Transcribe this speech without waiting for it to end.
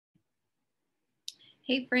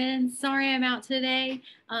Hey friends, sorry I'm out today.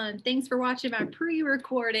 Thanks for watching my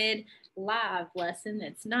pre-recorded live lesson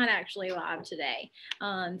that's not actually live today.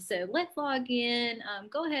 So let's log in,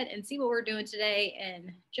 go ahead and see what we're doing today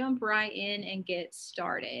and jump right in and get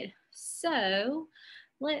started. So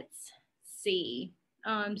let's see.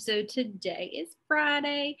 So today is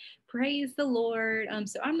Friday. Praise the Lord.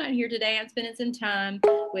 So I'm not here today. I'm spending some time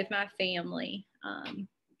with my family.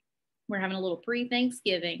 We're having a little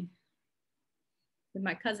pre-Thanksgiving with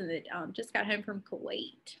my cousin that just got home from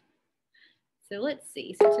Kuwait. So let's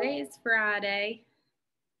see. So today is Friday.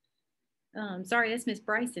 Sorry, that's Miss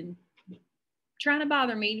Bryson trying to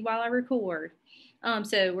bother me while I record.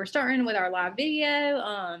 So we're starting with our live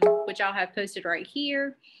video, which I'll have posted right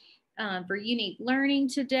here for unique learning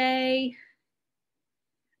today.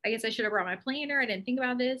 I guess I should have brought my planner. I didn't think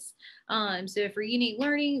about this. So for unique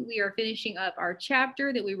learning, we are finishing up our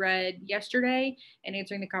chapter that we read yesterday and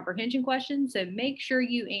answering the comprehension questions. So make sure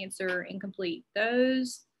you answer and complete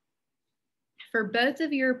those. For both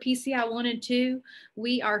of your PCI 1 and 2,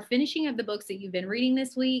 we are finishing up the books that you've been reading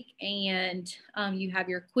this week, and you have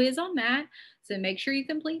your quiz on that. So make sure you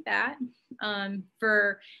complete that.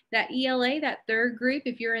 For that ELA, that third group,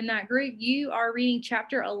 if you're in that group, you are reading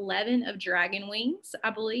chapter 11 of Dragon Wings,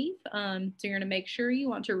 I believe. So you're going to make sure you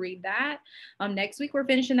want to read that. Next week, we're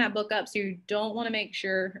finishing that book up, so you don't want to make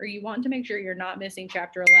sure, or you want to make sure you're not missing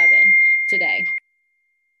chapter 11 today.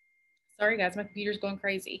 Sorry, guys, my computer's going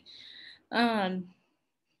crazy. And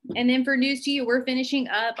then for news to you, we're finishing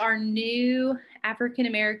up our new African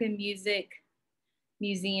American Music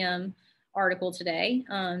Museum article today.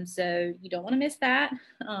 So you don't want to miss that.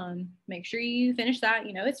 Make sure you finish that.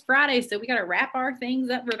 You know, it's Friday, so we got to wrap our things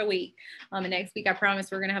up for the week. And next week, I promise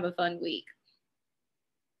we're going to have a fun week.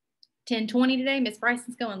 10:20 today, Miss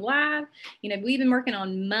Bryson's going live. You know, we've been working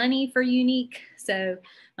on money for unique. So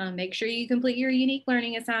make sure you complete your unique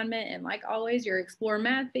learning assignment. And like always, your Explore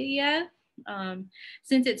Math video.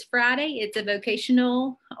 Since it's Friday, it's a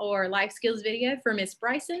vocational or life skills video for Miss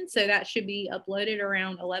Bryson. So that should be uploaded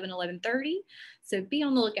around 11:30. So be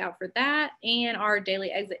on the lookout for that and our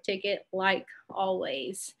daily exit ticket like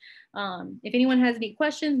always. If anyone has any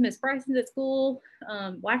questions, Miss Bryson's at school.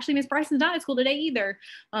 Well, actually, Miss Bryson's not at school today either.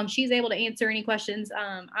 She's able to answer any questions.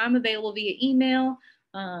 I'm available via email.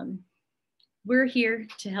 We're here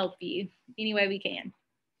to help you any way we can.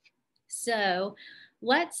 So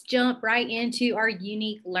let's jump right into our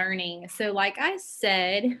unique learning. So like I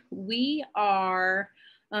said, we are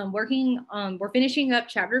we're finishing up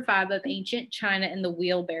chapter 5 of Ancient China and the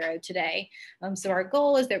Wheelbarrow today. So our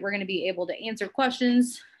goal is that we're going to be able to answer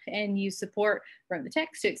questions and use support from the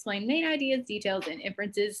text to explain main ideas, details, and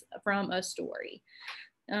inferences from a story.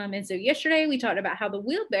 And so yesterday we talked about how the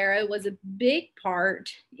wheelbarrow was a big part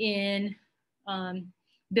in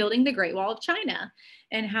building the Great Wall of China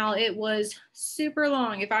and how it was super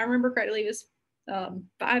long. If I remember correctly, it was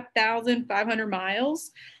 5,500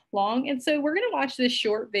 miles long. And so we're going to watch this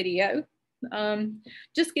short video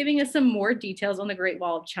just giving us some more details on the Great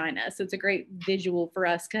Wall of China. So it's a great visual for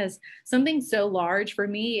us because something so large for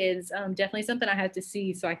me is definitely something I have to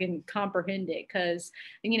see so I can comprehend it because,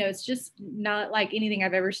 you know, it's just not like anything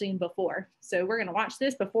I've ever seen before. So we're going to watch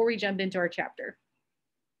this before we jump into our chapter.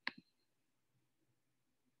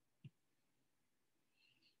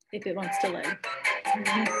 If it wants to load.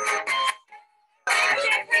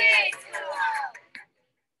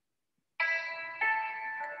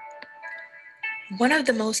 One of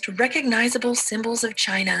the most recognizable symbols of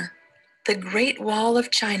China, the Great Wall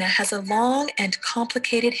of China has a long and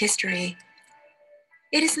complicated history.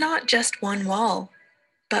 It is not just one wall,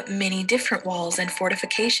 but many different walls and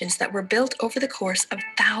fortifications that were built over the course of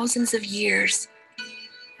thousands of years.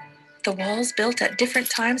 The walls built at different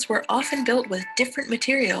times were often built with different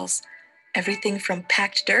materials, everything from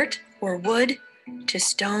packed dirt or wood to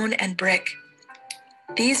stone and brick.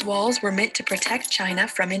 These walls were meant to protect China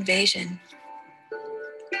from invasion.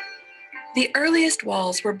 The earliest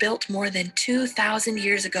walls were built more than 2,000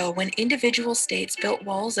 years ago when individual states built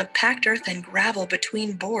walls of packed earth and gravel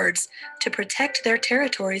between boards to protect their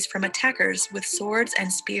territories from attackers with swords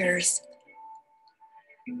and spears.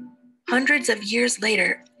 Hundreds of years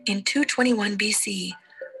later, in 221 BC,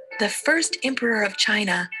 the first emperor of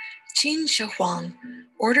China, Qin Shi Huang,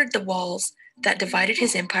 ordered the walls that divided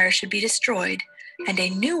his empire should be destroyed, and a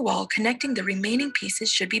new wall connecting the remaining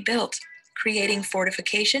pieces should be built, creating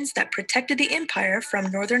fortifications that protected the empire from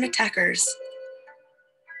northern attackers.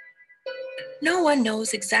 No one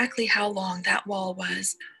knows exactly how long that wall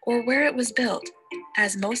was or where it was built,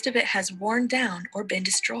 as most of it has worn down or been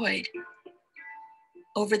destroyed.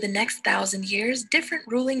 Over the next 1,000 years, different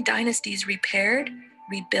ruling dynasties repaired,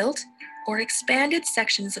 rebuilt, or expanded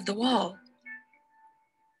sections of the wall.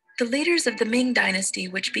 The leaders of the Ming Dynasty,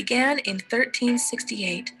 which began in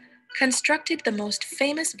 1368, constructed the most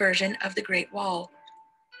famous version of the Great Wall.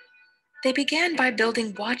 They began by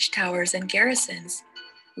building watchtowers and garrisons,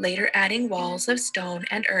 later adding walls of stone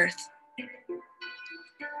and earth.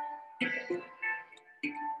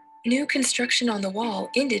 New construction on the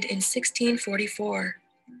wall ended in 1644.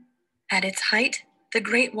 At its height, the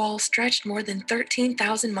Great Wall stretched more than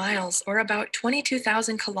 13,000 miles, or about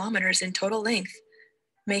 22,000 kilometers in total length,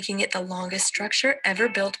 making it the longest structure ever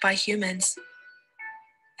built by humans.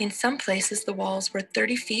 In some places, the walls were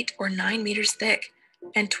 30 feet or 9 meters thick,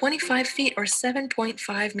 and 25 feet or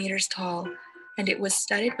 7.5 meters tall, and it was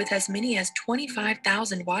studded with as many as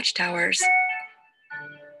 25,000 watchtowers.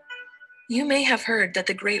 You may have heard that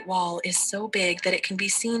the Great Wall is so big that it can be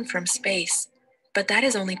seen from space, but that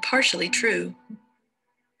is only partially true.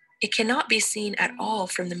 It cannot be seen at all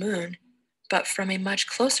from the moon, but from a much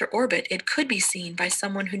closer orbit, it could be seen by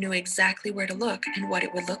someone who knew exactly where to look and what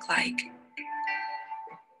it would look like.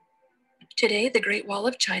 Today, the Great Wall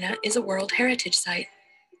of China is a World Heritage Site,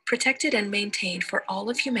 protected and maintained for all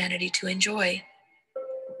of humanity to enjoy.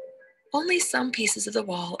 Only some pieces of the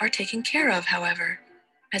wall are taken care of, however,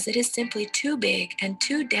 as it is simply too big and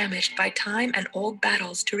too damaged by time and old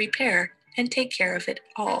battles to repair and take care of it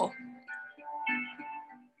all.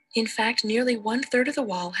 In fact, nearly 1/3 of the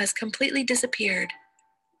wall has completely disappeared,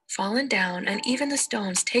 fallen down, and even the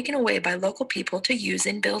stones taken away by local people to use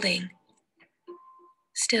in building.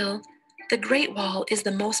 Still, the Great Wall is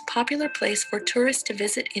the most popular place for tourists to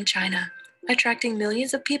visit in China, attracting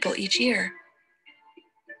millions of people each year.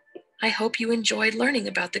 I hope you enjoyed learning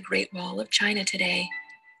about the Great Wall of China today.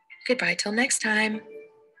 Goodbye till next time.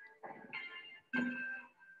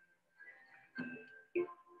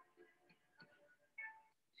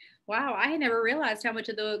 Wow, I had never realized how much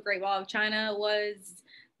of the Great Wall of China was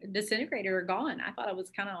disintegrated or gone. I thought it was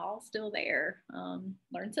kind of all still there.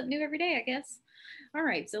 Learn something new every day, I guess. All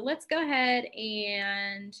right, so let's go ahead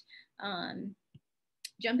and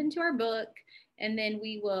jump into our book, and then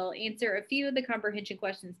we will answer a few of the comprehension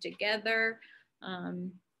questions together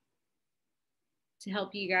to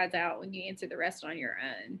help you guys out when you answer the rest on your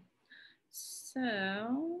own.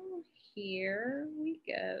 So here we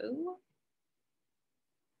go.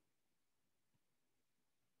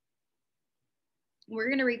 We're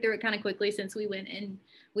going to read through it kind of quickly since we went and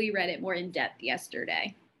we read it more in depth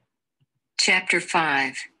yesterday. Chapter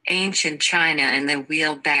 5, Ancient China and the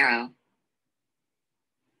Wheelbarrow.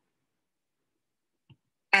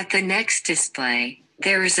 At the next display,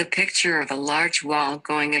 there is a picture of a large wall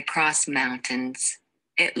going across mountains.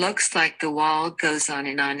 It looks like the wall goes on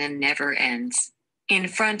and never ends. In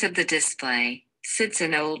front of the display sits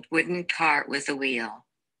an old wooden cart with a wheel.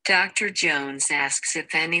 Dr. Jones asks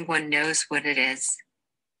if anyone knows what it is.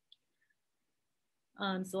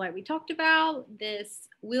 So like we talked about, this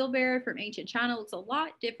wheelbarrow from ancient China looks a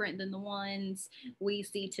lot different than the ones we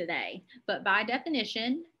see today. But by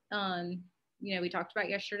definition, we talked about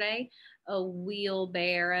yesterday, a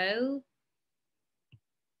wheelbarrow,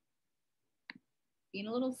 being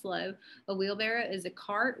a little slow, a wheelbarrow is a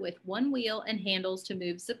cart with one wheel and handles to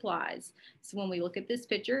move supplies. So when we look at this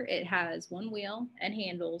picture, it has one wheel and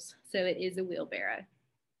handles, so it is a wheelbarrow.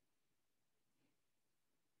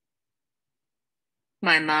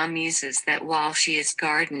 My mom uses that while she is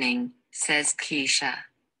gardening, says Keisha.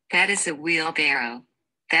 That is a wheelbarrow.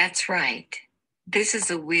 That's right. This is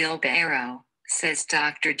a wheelbarrow, says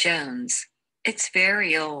Dr. Jones. It's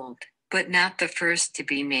very old, but not the first to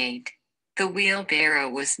be made. The wheelbarrow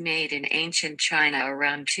was made in ancient China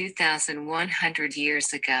around 2,100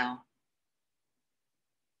 years ago.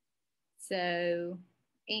 So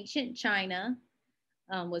ancient China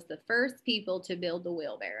was the first people to build the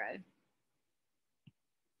wheelbarrow.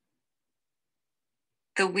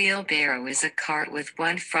 The wheelbarrow is a cart with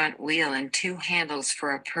one front wheel and two handles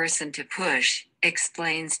for a person to push,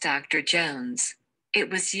 explains Dr. Jones. It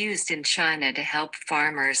was used in China to help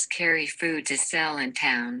farmers carry food to sell in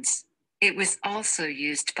towns. It was also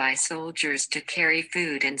used by soldiers to carry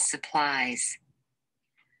food and supplies.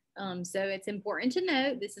 So it's important to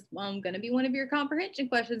note, this is going to be one of your comprehension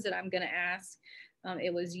questions that I'm going to ask.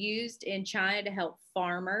 It was used in China to help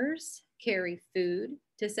farmers carry food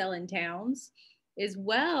to sell in towns, as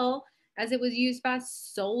well as it was used by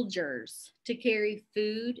soldiers to carry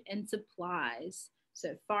food and supplies.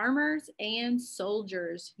 So farmers and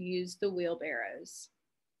soldiers used the wheelbarrows.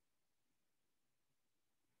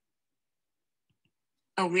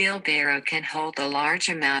 A wheelbarrow can hold a large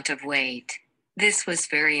amount of weight. This was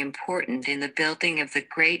very important in the building of the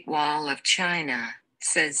Great Wall of China,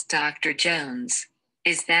 says Dr. Jones.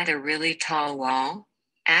 Is that a really tall wall?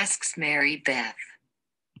 Asks Mary Beth.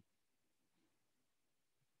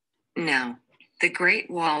 No. The Great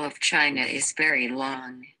Wall of China is very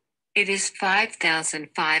long. It is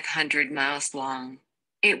 5,500 miles long.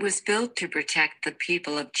 It was built to protect the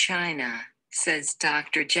people of China, says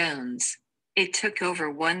Dr. Jones. It took over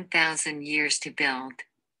 1,000 years to build.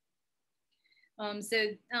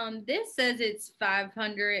 This says it's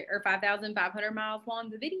 500 or 5,500 miles long.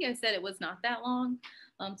 The video said it was not that long.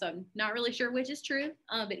 So I'm not really sure which is true.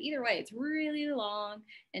 But either way, it's really long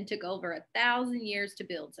and took over 1,000 years to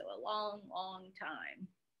build. So a long, long time.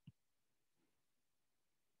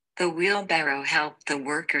 The wheelbarrow helped the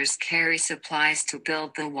workers carry supplies to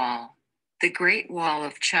build the wall. The Great Wall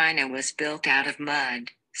of China was built out of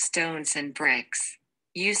mud, stones, and bricks.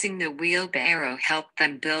 Using the wheelbarrow helped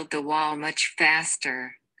them build the wall much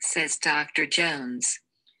faster, says Dr. Jones.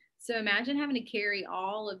 So imagine having to carry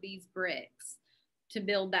all of these bricks to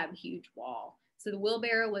build that huge wall. So the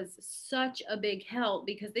wheelbarrow was such a big help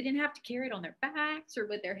because they didn't have to carry it on their backs or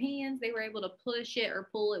with their hands. They were able to push it or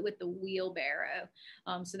pull it with the wheelbarrow.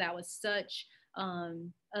 So that was such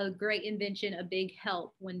a great invention, a big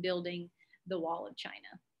help when building the Wall of China.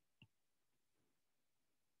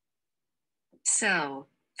 So,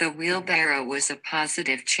 the wheelbarrow was a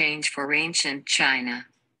positive change for ancient China.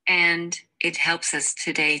 And it helps us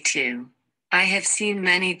today too. I have seen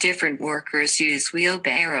many different workers use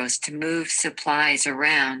wheelbarrows to move supplies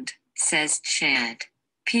around, says Chad.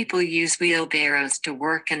 People use wheelbarrows to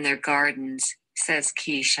work in their gardens, says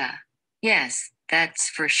Keisha. Yes, that's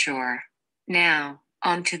for sure. Now,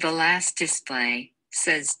 on to the last display,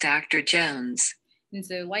 says Dr. Jones. And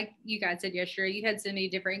so, like you guys said yesterday, you had so many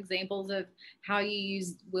different examples of how you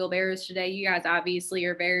use wheelbarrows today. You guys obviously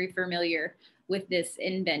are very familiar with this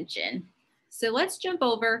invention. So let's jump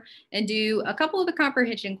over and do a couple of the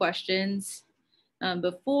comprehension questions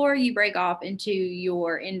before you break off into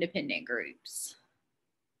your independent groups.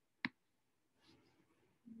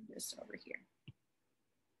 Just over here.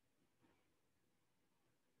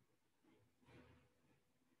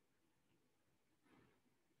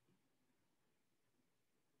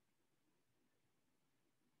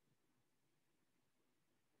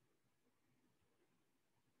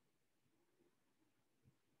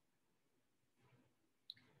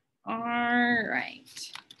 All right.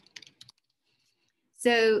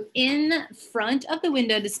 So in front of the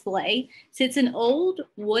window display sits an old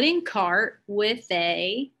wooden cart with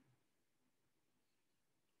so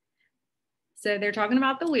they're talking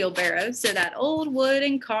about the wheelbarrow. So that old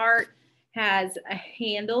wooden cart has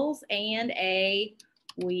handles and a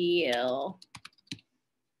wheel.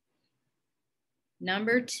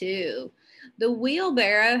 Number 2, the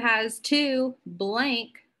wheelbarrow has 2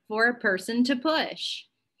 blank for a person to push.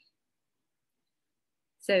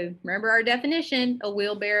 So remember our definition, a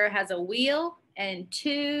wheelbarrow has a wheel and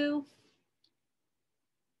 2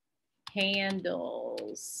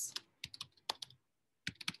 handles.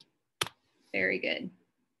 Very good.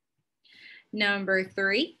 Number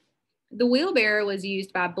 3, the wheelbarrow was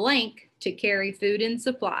used by blank to carry food and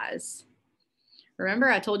supplies.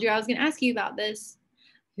 Remember, I told you I was going to ask you about this.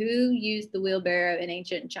 Who used the wheelbarrow in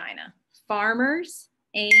ancient China? Farmers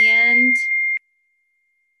and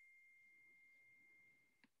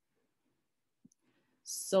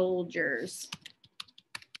soldiers.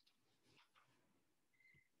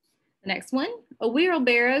 The next one, a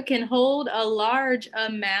wheelbarrow can hold a large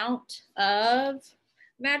amount of,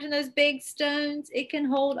 imagine those big stones, it can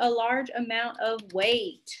hold a large amount of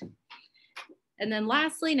weight. And then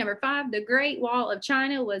lastly, number 5, the Great Wall of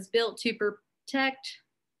China was built to protect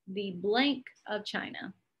the blank of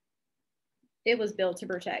China. It was built to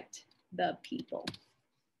protect the people.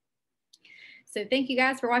 So thank you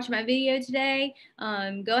guys for watching my video today.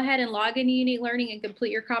 Go ahead and log into Unique Learning and complete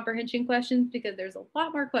your comprehension questions because there's a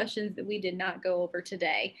lot more questions that we did not go over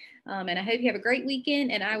today. And I hope you have a great weekend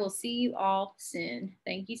and I will see you all soon.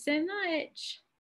 Thank you so much.